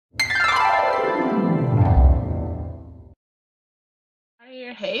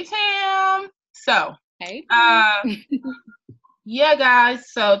here. Hey, Tam. So, Hey. uh, yeah,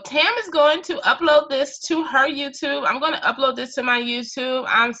 guys. So Tam is going to upload this to her YouTube. I'm going to upload this to my YouTube.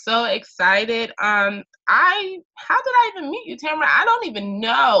 I'm so excited. How did I even meet you, Tamara? I don't even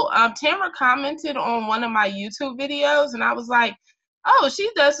know. Tamara commented on one of my YouTube videos, and I was like, oh, she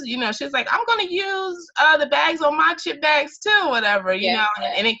does, she's like, I'm going to use the bags on my chip bags too, whatever, Yeah.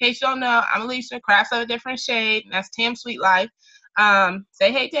 And in case you don't know, I'm Alicia, Crafts of a Different Shade, and that's Tam Sweet Life.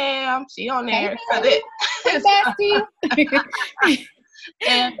 Say hey, Tam. She on Hey, there. hey, bestie.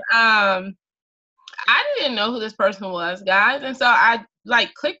 And I didn't know who this person was, guys. And so I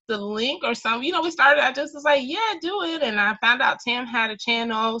like clicked the link or something. We started, I just was like, yeah, do it. And I found out Tam had a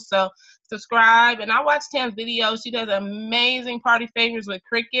channel. So subscribe. And I watch Tam's videos. She does amazing party favors with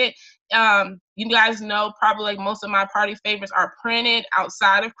Cricut. You guys know probably like most of my party favors are printed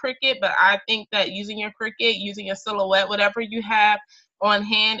outside of Cricut, but I think that using your Cricut, using a silhouette, whatever you have on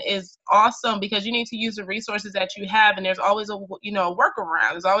hand is awesome because you need to use the resources that you have, and there's always a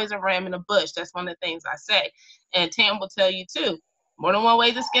workaround. There's always a ram in a bush. That's one of the things I say, and Tam will tell you too. More than one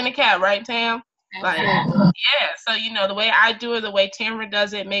way to skin a cat, right, Tam? Like, yeah. So the way I do it, the way Tamara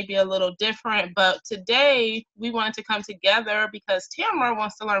does it, may be a little different. But today we wanted to come together because Tamara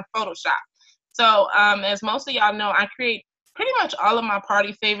wants to learn Photoshop. So as most of y'all know, I create pretty much all of my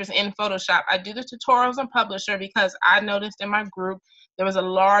party favors in Photoshop. I do the tutorials on Publisher because I noticed in my group there was a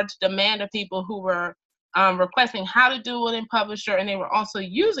large demand of people who were requesting how to do it in Publisher, and they were also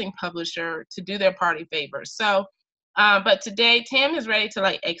using Publisher to do their party favors. So, but today Tam is ready to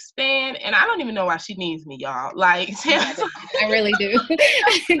like expand, and I don't even know why she needs me, y'all. Like, Tam, I really do.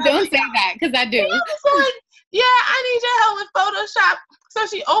 Don't say that because I do. Like, yeah, I need your help with Photoshop. So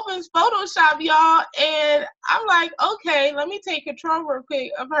she opens Photoshop, y'all, and I'm like, okay, let me take control real quick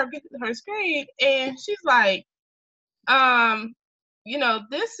of her screen, and she's like,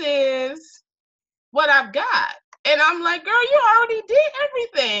 this is what I've got. And I'm like, girl, you already did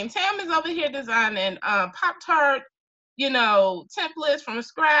everything. Tam is over here designing Pop-Tart, templates from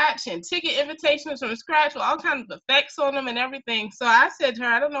scratch and ticket invitations from scratch with all kinds of effects on them and everything. So I said to her,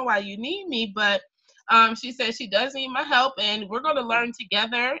 I don't know why you need me, but she said she does need my help, and we're going to learn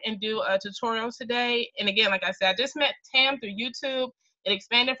together and do a tutorial today. And again, like I said, I just met Tam through YouTube. It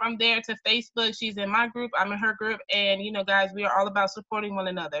expanded from there to Facebook. She's in my group. I'm in her group. And, guys, we are all about supporting one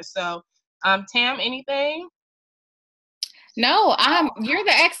another. So, Tam, anything? No, you're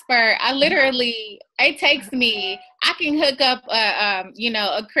the expert. It takes me, I can hook up a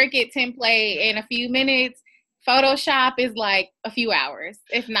Cricut template in a few minutes. Photoshop is like a few hours,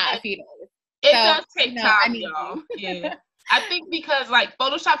 if not a few days. It does take time, y'all. Yeah. I think because like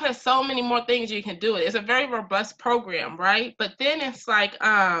Photoshop has so many more things you can do. It's a very robust program, right? But then it's like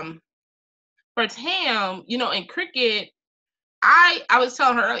for Tam, in Cricut, I was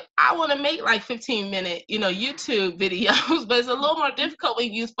telling her earlier, I want to make like 15-minute, YouTube videos, but it's a little more difficult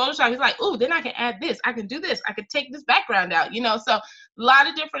when you use Photoshop. He's like, oh, then I can add this, I can do this, I can take this background out, so a lot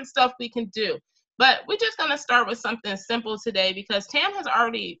of different stuff we can do. But we're just gonna start with something simple today because Tam has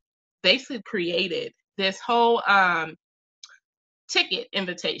already basically created this whole ticket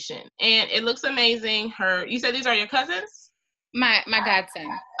invitation, and it looks amazing. You said these are your cousins? My godson.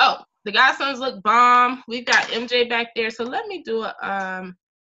 Oh, the godsons look bomb. We've got MJ back there, so let me do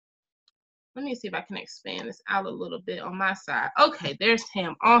let me see if I can expand this out a little bit on my side. Okay, there's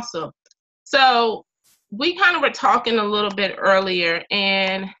Tam. Awesome. So we kind of were talking a little bit earlier,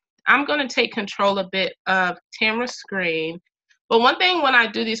 and I'm going to take control a bit of Tamara's screen. But one thing when I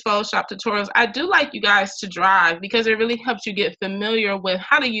do these Photoshop tutorials, I do like you guys to drive because it really helps you get familiar with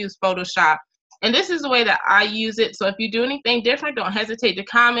how to use Photoshop. And this is the way that I use it. So if you do anything different, don't hesitate to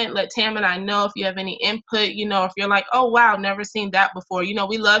comment. Let Tam and I know if you have any input, if you're like, oh, wow, never seen that before.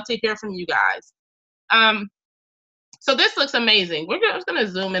 We love to hear from you guys. So this looks amazing. We're just going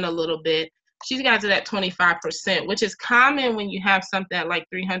to zoom in a little bit. She's got it at 25%, which is common when you have something at like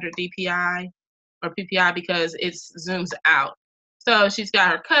 300 DPI or PPI because it zooms out. So she's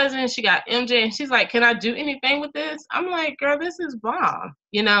got her cousin, she got MJ, and she's like, can I do anything with this? I'm like, girl, this is bomb,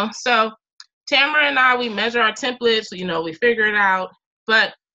 So Tamara and I, we measure our templates, we figure it out.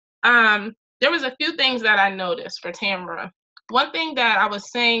 But there was a few things that I noticed for Tamara. One thing that I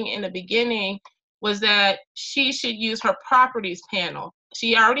was saying in the beginning was that she should use her properties panel.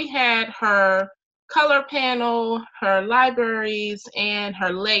 She already had her color panel, her libraries, and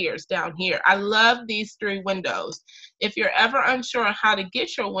her layers down here. I love these 3 windows. If you're ever unsure how to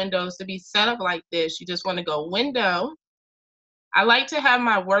get your windows to be set up like this, you just want to go Window. I like to have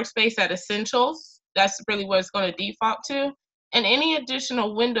my workspace at Essentials. That's really what it's going to default to. And any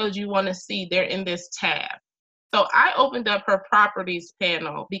additional windows you want to see, they're in this tab. So I opened up her properties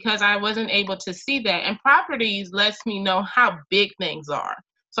panel because I wasn't able to see that. And properties lets me know how big things are.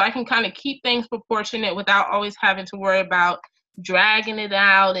 So I can kind of keep things proportionate without always having to worry about dragging it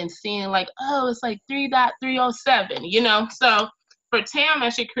out and seeing like, oh, it's like 3.307, you know? So for Tam,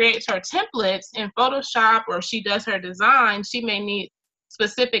 as she creates her templates in Photoshop or she does her design, she may need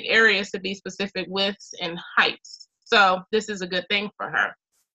specific areas to be specific widths and heights. So this is a good thing for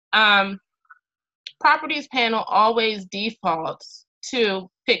her. Properties panel always defaults to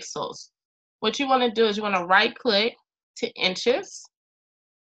pixels. What you want to do is you want to right click to inches.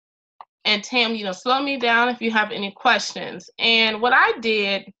 And Tam, you know, slow me down if you have any questions. And what I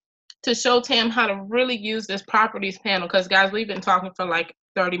did to show Tam how to really use this properties panel, because guys, we've been talking for like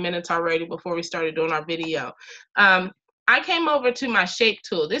 30 minutes already before we started doing our video. I came over to my shape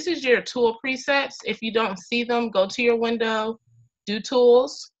tool. This is your tool presets. If you don't see them, go to your window, do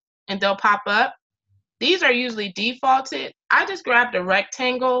tools, and they'll pop up. These are usually defaulted. I just grabbed a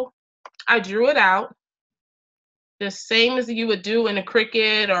rectangle. I drew it out the same as you would do in a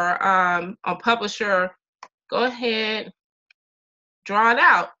Cricut or on Publisher. Go ahead, draw it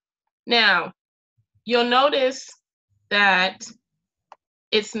out. Now, you'll notice that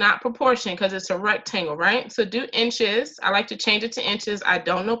it's not proportioned because it's a rectangle, right? So do inches. I like to change it to inches. I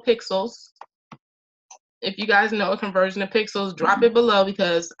don't know pixels. If you guys know a conversion of pixels, drop it below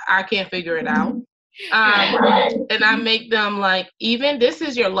because I can't figure it out. And I make them like even. This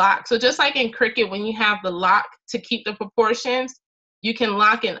is your lock. So just like in Cricut, when you have the lock to keep the proportions, you can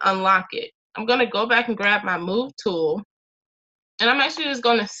lock and unlock it. I'm going to go back and grab my move tool. And I'm actually just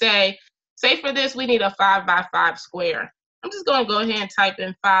going to say for this, we need a 5x5 square. I'm just going to go ahead and type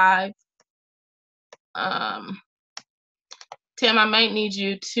in 5. Tim, I might need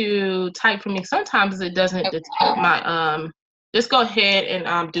you to type for me. Sometimes it doesn't detect my, just go ahead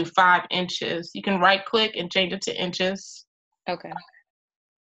and do 5 inches. You can right click and change it to inches. Okay.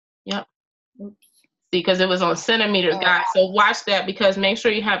 Yep. Oops. See, because it was on centimeters, guys. So watch that because make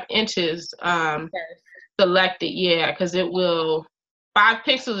sure you have inches selected. Yeah, because it will, 5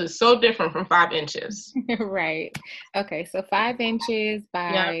 pixels is so different from 5 inches. Right. Okay, so 5 inches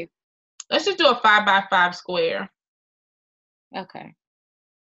by. Yep. Let's just do a 5x5 square. Okay.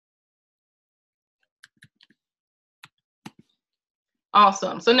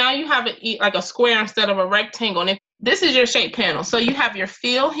 Awesome. So now you have it like a square instead of a rectangle. And if this is your shape panel, so you have your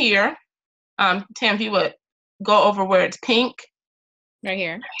fill here. Tam, if you would go over where it's pink. Right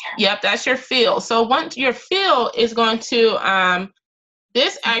here. Yep, that's your fill. So once your fill is going to,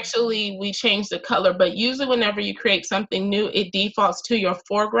 this actually, we change the color, but usually whenever you create something new, it defaults to your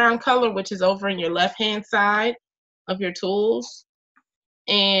foreground color, which is over in your left-hand side of your tools.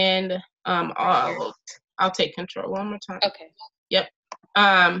 And I'll take control one more time. Okay. Yep.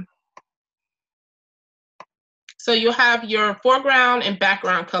 So you'll have your foreground and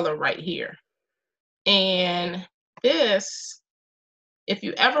background color right here. And this, if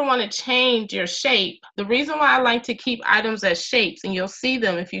you ever want to change your shape, the reason why I like to keep items as shapes, and you'll see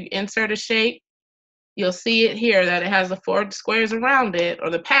them if you insert a shape, you'll see it here that it has the 4 squares around it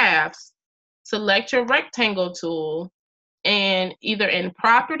or the paths. Select your rectangle tool, and either in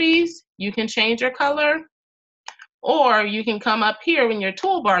properties, you can change your color, or you can come up here when your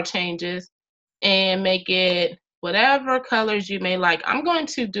toolbar changes and make it whatever colors you may like. I'm going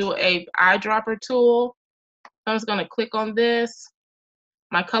to do a eyedropper tool. I'm just going to click on this,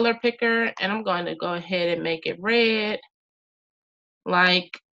 my color picker, and I'm going to go ahead and make it red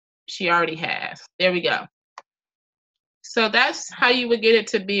like she already has. There we go. So that's how you would get it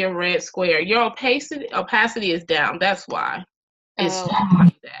to be a red square. Your opacity is down. That's why it's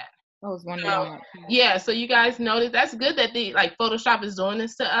like that. I was wondering that. Yeah, so you guys notice that's good that Photoshop is doing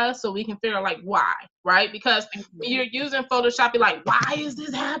this to us so we can figure out like why, right? Because when you're using Photoshop, you're like, why is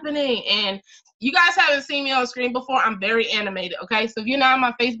this happening? And you guys haven't seen me on screen before. I'm very animated, okay? So if you're not in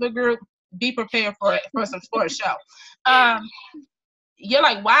my Facebook group, be prepared for a show. You're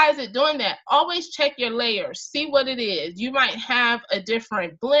like, why is it doing that? Always check your layers. See what it is. You might have a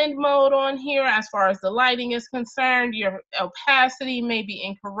different blend mode on here as far as the lighting is concerned. Your opacity may be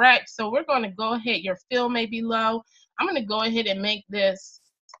incorrect. So we're going to go ahead. Your fill may be low. I'm going to go ahead and make this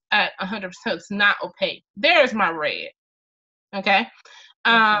at 100%. It's not opaque. There's my red. Okay.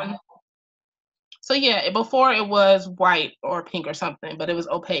 So yeah, before it was white or pink or something, but it was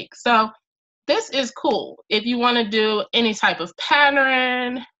opaque. So this is cool if you want to do any type of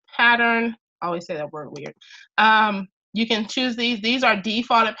pattern. I always say that word weird. You can choose these. These are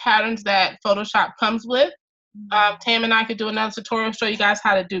defaulted patterns that Photoshop comes with. Tam and I could do another tutorial, show you guys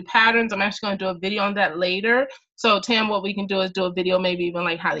how to do patterns. I'm actually going to do a video on that later. So Tam, what we can do is do a video, maybe even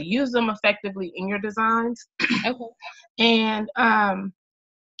like how to use them effectively in your designs. Okay. And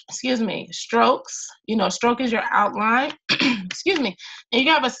excuse me, strokes. You know, stroke is your outline. Excuse me. And you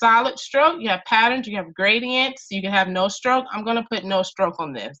have a solid stroke, you have patterns, you have gradients, you can have no stroke. I'm gonna put no stroke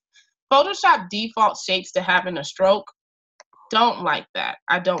on this. Photoshop default shapes to having a stroke. Don't like that.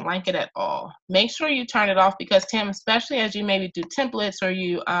 I don't like it at all. Make sure you turn it off because Tam, especially as you maybe do templates or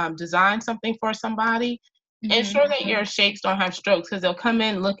you design something for somebody, ensure that your shapes don't have strokes because they'll come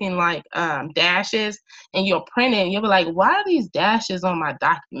in looking like dashes and you'll print it and you'll be like, why are these dashes on my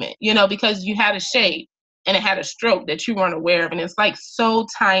document? You know, because you had a shape and it had a stroke that you weren't aware of and it's like so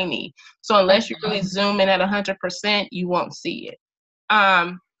tiny. So unless you really zoom in at 100%, you won't see it.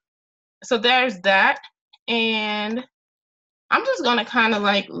 So there's that. And I'm just gonna kind of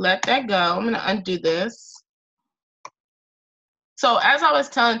like let that go. I'm gonna undo this. So as I was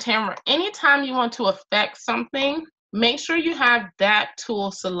telling Tamara, anytime you want to affect something, make sure you have that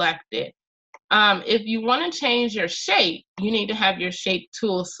tool selected. If you want to change your shape, you need to have your shape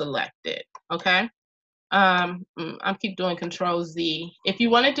tool selected, okay? I keep doing Control Z. If you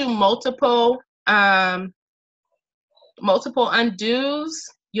want to do multiple undos,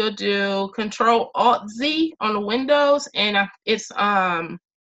 you'll do Control Alt Z on the Windows, and it's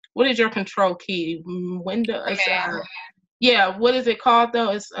what is your control key? Windows. Yeah, what is it called though?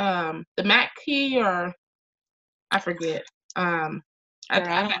 It's the Mac key or I forget. I don't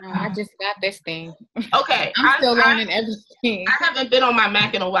know. I just got this thing. Okay. I'm still learning everything. I haven't been on my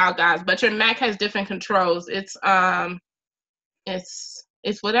Mac in a while, guys, but your Mac has different controls. It's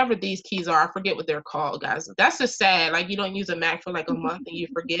whatever these keys are. I forget what they're called, guys. That's just sad. Like you don't use a Mac for like a month and you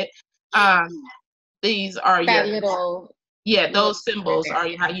forget. These are that little. Yeah, those symbols are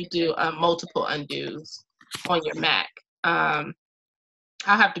how you do multiple undos on your Mac. I'll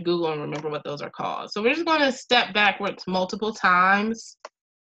have to Google and remember what those are called. So we're just going to step backwards multiple times.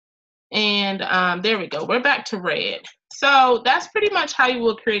 And there we go. We're back to red. So that's pretty much how you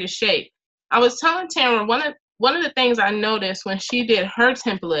will create a shape. I was telling Tamara, one of the things I noticed when she did her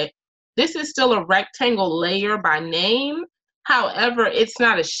template, this is still a rectangle layer by name. However, it's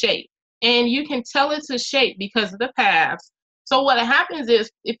not a shape. And you can tell it's a shape because of the paths. So what happens is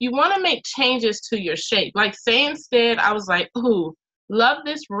if you want to make changes to your shape, like say instead I was like, ooh, love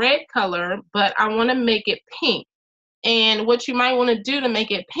this red color, but I want to make it pink. And what you might want to do to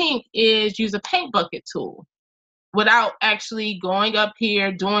make it pink is use a paint bucket tool. Without actually going up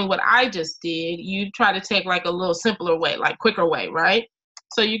here, doing what I just did, you try to take like a little simpler way, like quicker way, right?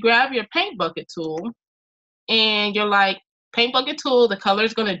 So you grab your paint bucket tool and you're like, paint bucket tool, the color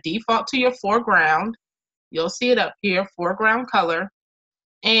is going to default to your foreground. You'll see it up here, foreground color.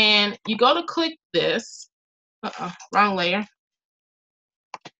 And you go to click this. Wrong layer.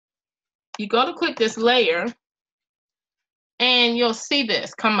 You go to click this layer and you'll see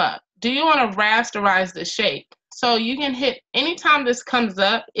this come up. Do you want to rasterize the shape? So you can hit, anytime this comes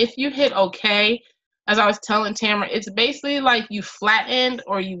up, if you hit OK, as I was telling Tamara, it's basically like you flattened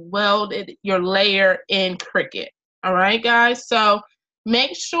or you welded your layer in Cricut. All right, guys? So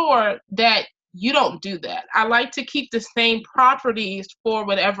make sure that you don't do that. I like to keep the same properties for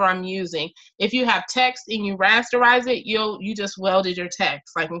whatever I'm using. If you have text and you rasterize it, you just welded your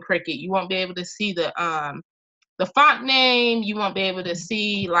text like in Cricut. You won't be able to see the font name. You won't be able to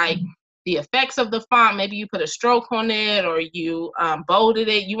see like the effects of the font. Maybe you put a stroke on it or you bolded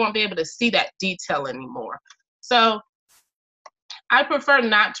it. You won't be able to see that detail anymore. So I prefer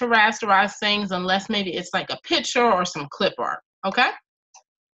not to rasterize things unless maybe it's like a picture or some clip art. Okay.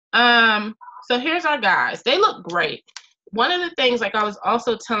 So here's our guys. They look great. One of the things, like I was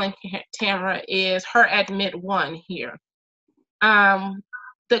also telling Tamara, is her admit one here.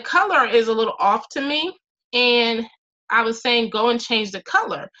 The color is a little off to me, and I was saying go and change the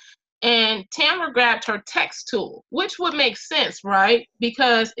color. And Tamara grabbed her text tool, which would make sense, right?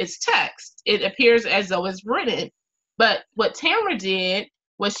 Because it's text. It appears as though it's written. But what Tamara did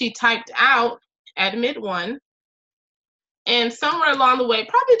was she typed out admit one. And somewhere along the way,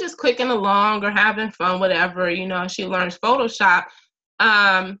 probably just clicking along or having fun, whatever, you know, she learns Photoshop.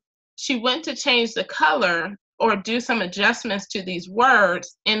 She went to change the color or do some adjustments to these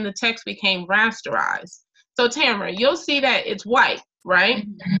words, and the text became rasterized. So Tamara, you'll see that it's white, right?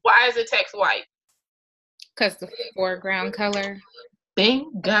 Mm-hmm. Why is the text white? Because the foreground color.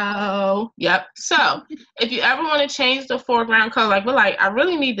 Bingo. Yep. So if you ever want to change the foreground color, like we're like, I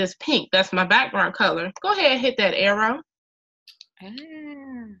really need this pink. That's my background color. Go ahead and hit that arrow.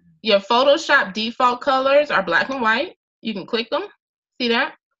 Your Photoshop default colors are black and white. You can click them. See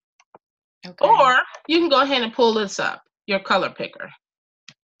that? Okay. Or you can go ahead and pull this up, your color picker.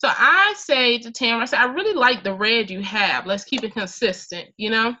 So I say to Tamara, I say, I really like the red you have. Let's keep it consistent,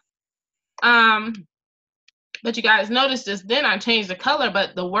 you know? But you guys notice just then I changed the color,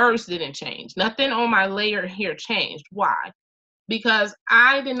 but the words didn't change. Nothing on my layer here changed. Why? Because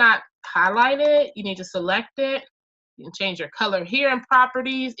I did not highlight it. You need to select it. You can change your color here in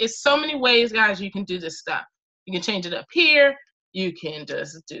properties. It's so many ways, guys, you can do this stuff. You can change it up here. You can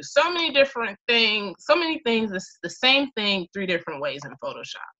just do so many different things. So many things. It's the same thing 3 different ways in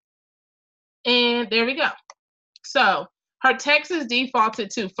Photoshop. And there we go. So her text is defaulted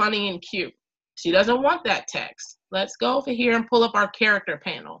to funny and cute. She doesn't want that text. Let's go over here and pull up our character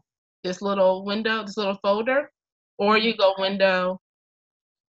panel. This little window, this little folder, or you go window,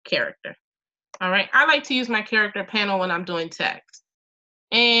 character. All right, I like to use my character panel when I'm doing text.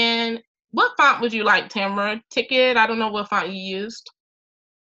 And what font would you like, Tamara? Ticket, I don't know what font you used.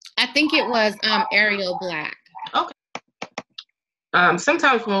 I think it was Arial Black. Okay.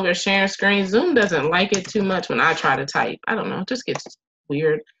 Sometimes when we're sharing screen, Zoom doesn't like it too much when I try to type. I don't know, it just gets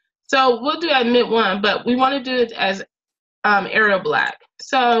weird. So we'll do admit 1, but we want to do it as Arial Black.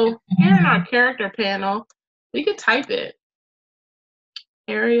 So here in our character panel, we could type it.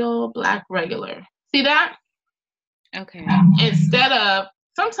 Arial Black regular. See that? Okay. Instead of,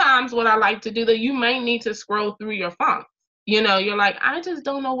 sometimes what I like to do, that you might need to scroll through your font. You know, you're like, I just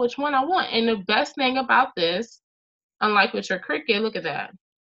don't know which one I want. And the best thing about this, unlike with your Cricut, look at that.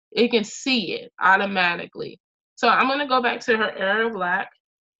 It can see it automatically. So I'm going to go back to her Arial Black.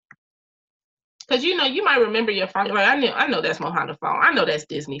 Because, you know, you might remember your font. You're like, I know that's Mohana font. I know that's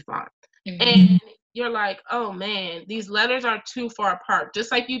Disney font. And you're like, oh, man, these letters are too far apart.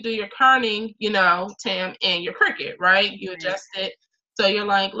 Just like you do your kerning, you know, Tam, and your Cricut, right? You adjust it. So you're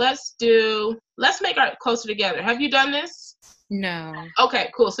like, let's make it closer together. Have you done this? No. Okay,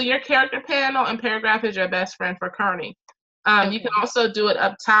 cool. So your character panel and paragraph is your best friend for kerning. You can also do it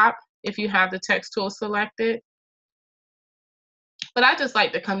up top if you have the text tool selected. But I just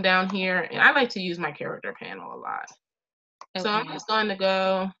like to come down here, and I like to use my character panel a lot. Okay. So I'm just going to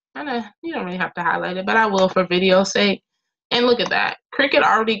go, you don't really have to highlight it, but I will for video's sake. And look at that.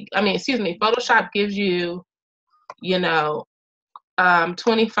 Photoshop gives you, you know,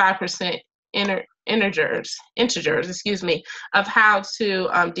 25% integers, of how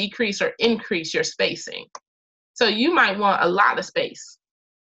to decrease or increase your spacing. So you might want a lot of space.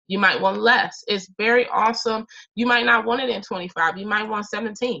 You might want less. It's very awesome. You might not want it in 25. You might want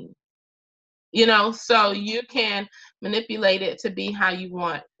 17. You know, so you can manipulate it to be how you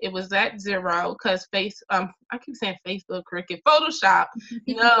want. It was at 0 because I keep saying Facebook, Cricut, Photoshop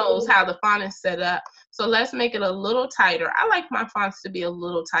knows how the font is set up. So let's make it a little tighter. I like my fonts to be a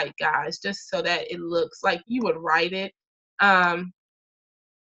little tight, guys, just so that it looks like you would write it.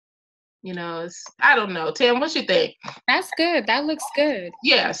 You know, I don't know. Tam, what you think? That's good. That looks good.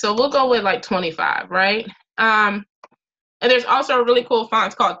 Yeah, so we'll go with like 25, right? And there's also a really cool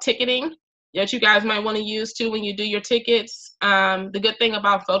font called Ticketing that you guys might want to use too when you do your tickets. The good thing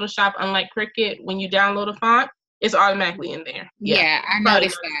about Photoshop, unlike Cricut, when you download a font, it's automatically in there. Yeah, I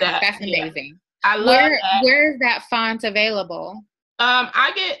noticed that. That's amazing. I love that. Where is that font available?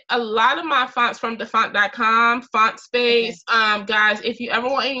 I get a lot of my fonts from thefont.com, font space. Okay. Guys, if you ever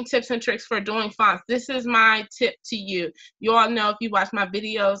want any tips and tricks for doing fonts, this is my tip to you. You all know if you watch my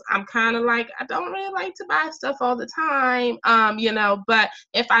videos, I'm kind of like, I don't really like to buy stuff all the time, you know, but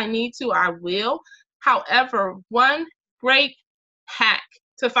if I need to, I will. However, one great hack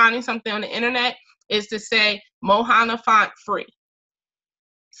to finding something on the internet is to say Mohana font free.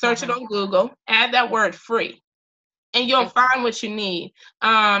 Search it on Google, add that word free. And you'll find what you need.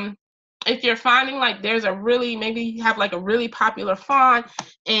 If you're finding like there's maybe you have like a really popular font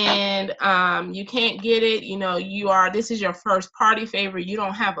and you can't get it, you know, this is your first party favorite, you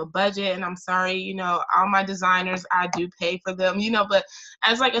don't have a budget, and I'm sorry, you know, all my designers, I do pay for them, you know, but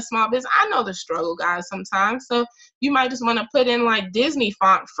as like a small business, I know the struggle, guys, sometimes. So you might just want to put in like Disney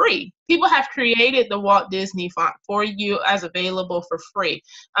font free. People have created the Walt Disney font for you as available for free.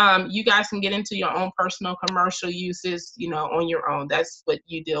 You guys can get into your own personal commercial uses, you know, on your own. That's what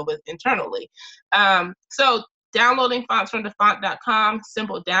you deal with internally. So downloading fonts from thefont.com,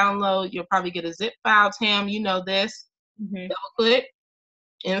 simple download. You'll probably get a zip file, Tam, you know this. Double click,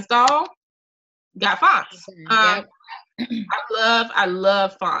 install, got fonts. Yep. I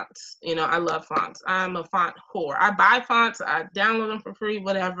love fonts. You know, I love fonts. I'm a font whore. I buy fonts, I download them for free,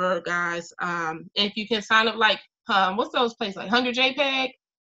 whatever, guys. If you can sign up like, what's those places, like 100 JPEG,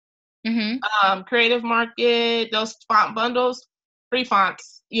 Creative Market, those font bundles, free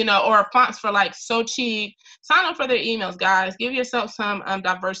fonts, you know, or fonts for like so cheap. Sign up for their emails, guys. Give yourself some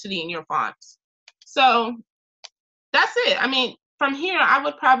diversity in your fonts. So that's it. I mean, from here, I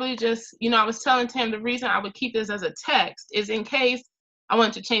would probably just, I was telling Tam the reason I would keep this as a text is in case I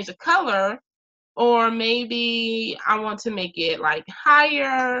want to change the color, or maybe I want to make it like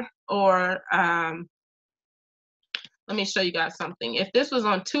higher, or let me show you guys something. If this was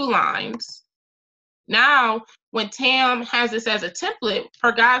on 2 lines, now when Tam has this as a template,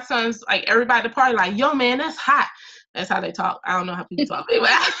 her godsons, like everybody at the party, like, yo, man, that's hot. That's how they talk. I don't know how people talk. Right.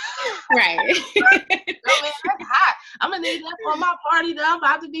 Yo, man, that's hot. I'm gonna need that for my party though. I'm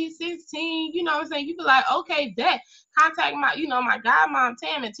about to be 16. You know what I'm saying? You be like, okay, bet. Contact my, my godmom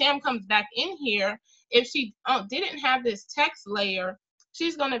Tam, and Tam comes back in here. If she didn't have this text layer,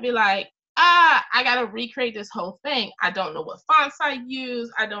 she's gonna be like, I gotta recreate this whole thing. I don't know what fonts I use.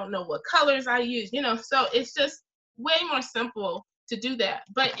 I don't know what colors I use. So it's just way more simple to do that.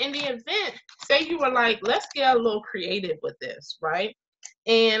 But in the event, say you were like, let's get a little creative with this, right?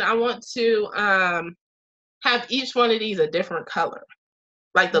 And I want to have each one of these a different color,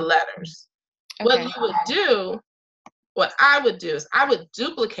 like the letters. Okay. What I would do is I would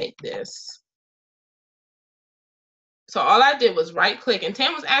duplicate this. So all I did was right click, and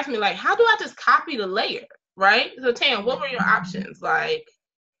Tam was asking me like, how do I just copy the layer, right? So Tam, what were your options? Like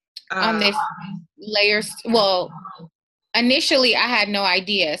on this layers, well, initially I had no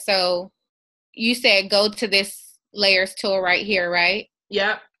idea. So you said go to this layers tool right here, right?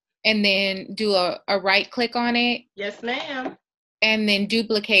 Yep. And then do a right click on it. Yes, ma'am. And then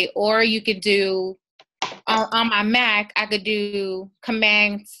duplicate, or you could do on my Mac, I could do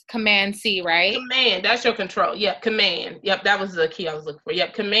Command C, right? Command, that's your control. Yep, Command. Yep, that was the key I was looking for.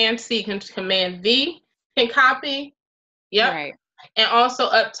 Yep, Command C, Command V can copy. Yep. Right. And also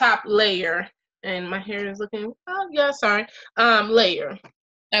up top layer. And my hair is looking, layer.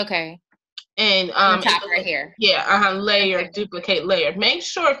 Okay. And top right here. Yeah, layer, okay. Duplicate layer. Make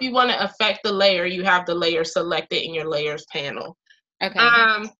sure if you want to affect the layer, you have the layer selected in your layers panel. Okay.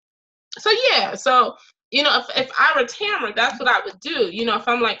 So if I were Tamara, that's what I would do. If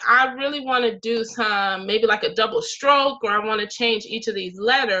I'm like, I really want to do some, maybe like a double stroke, or I want to change each of these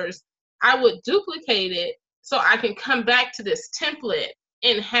letters, I would duplicate it so I can come back to this template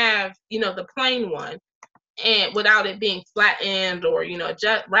and have, the plain one, and without it being flattened or,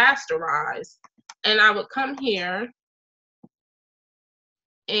 just rasterized. And I would come here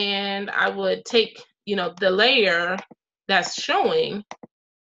and I would take, the layer that's showing.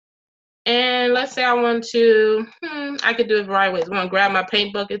 And let's say I want to, I could do it a variety of ways. I'm going to grab my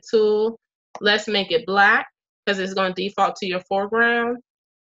paint bucket tool. Let's make it black because it's going to default to your foreground.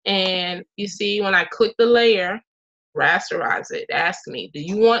 And you see when I click the layer, rasterize it, ask me, do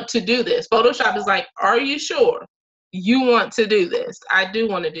you want to do this? Photoshop is like, are you sure you want to do this? I do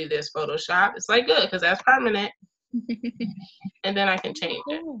want to do this, Photoshop. It's like, good, because that's permanent. And then I can change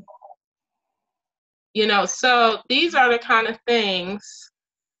it. So these are the kind of things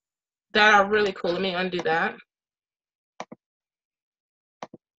that are really cool. Let me undo that.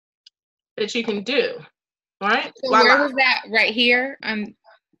 That you can do, right? So where was that? Right here?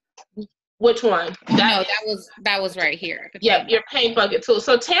 Which one? That was right here. Yeah, your paint bucket tool.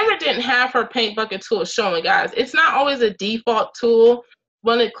 So Tamara didn't have her paint bucket tool showing, guys. It's not always a default tool.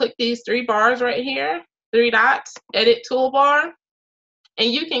 Want to click these 3 bars right here, 3 dots, edit toolbar,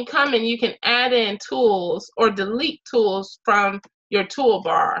 and you can come and you can add in tools or delete tools from your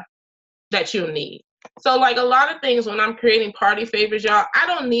toolbar that you'll need. So like a lot of things when I'm creating party favors, y'all, I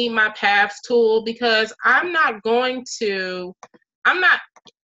don't need my paths tool because I'm not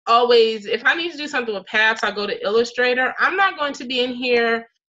always, if I need to do something with paths, I go to Illustrator. I'm not going to be in here,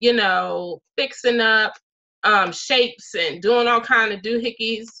 fixing up shapes and doing all kind of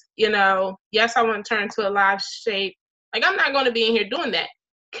doohickeys, Yes, I want to turn to a live shape. Like, I'm not going to be in here doing that.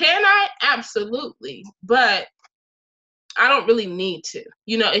 Can I? Absolutely. But I don't really need to.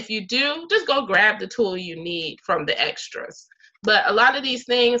 If you do, just go grab the tool you need from the extras. But a lot of these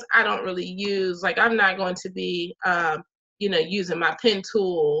things I don't really use. Like, I'm not going to be, using my pen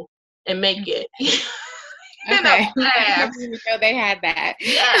tool and make it. Okay. I didn't know they had that.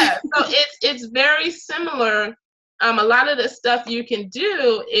 Yeah. So it's very similar. A lot of the stuff you can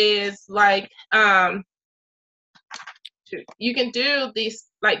do is like, you can do these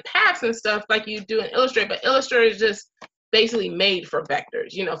like paths and stuff like you do in Illustrator, but Illustrator is just basically made for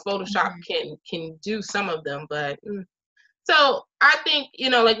vectors. Photoshop can do some of them, but so I think,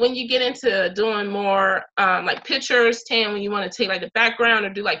 like when you get into doing more like pictures, Tam, when you want to take like the background or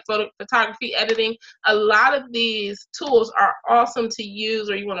do like photography editing, a lot of these tools are awesome to use,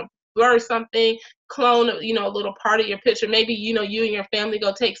 or you want to blur something, clone, a little part of your picture. Maybe, you and your family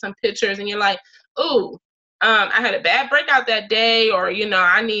go take some pictures and you're like, ooh, I had a bad breakout that day, or,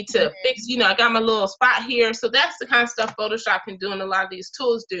 I need to fix, I got my little spot here. So that's the kind of stuff Photoshop can do and a lot of these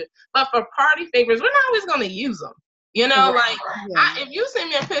tools do. But for party favors, we're not always going to use them. If you send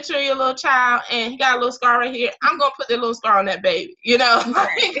me a picture of your little child and he got a little scar right here, I'm going to put that little scar on that baby,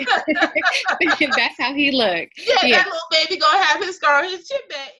 That's how he look. Yeah, that little baby going to have his scar on his chip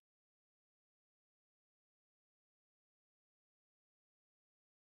bag.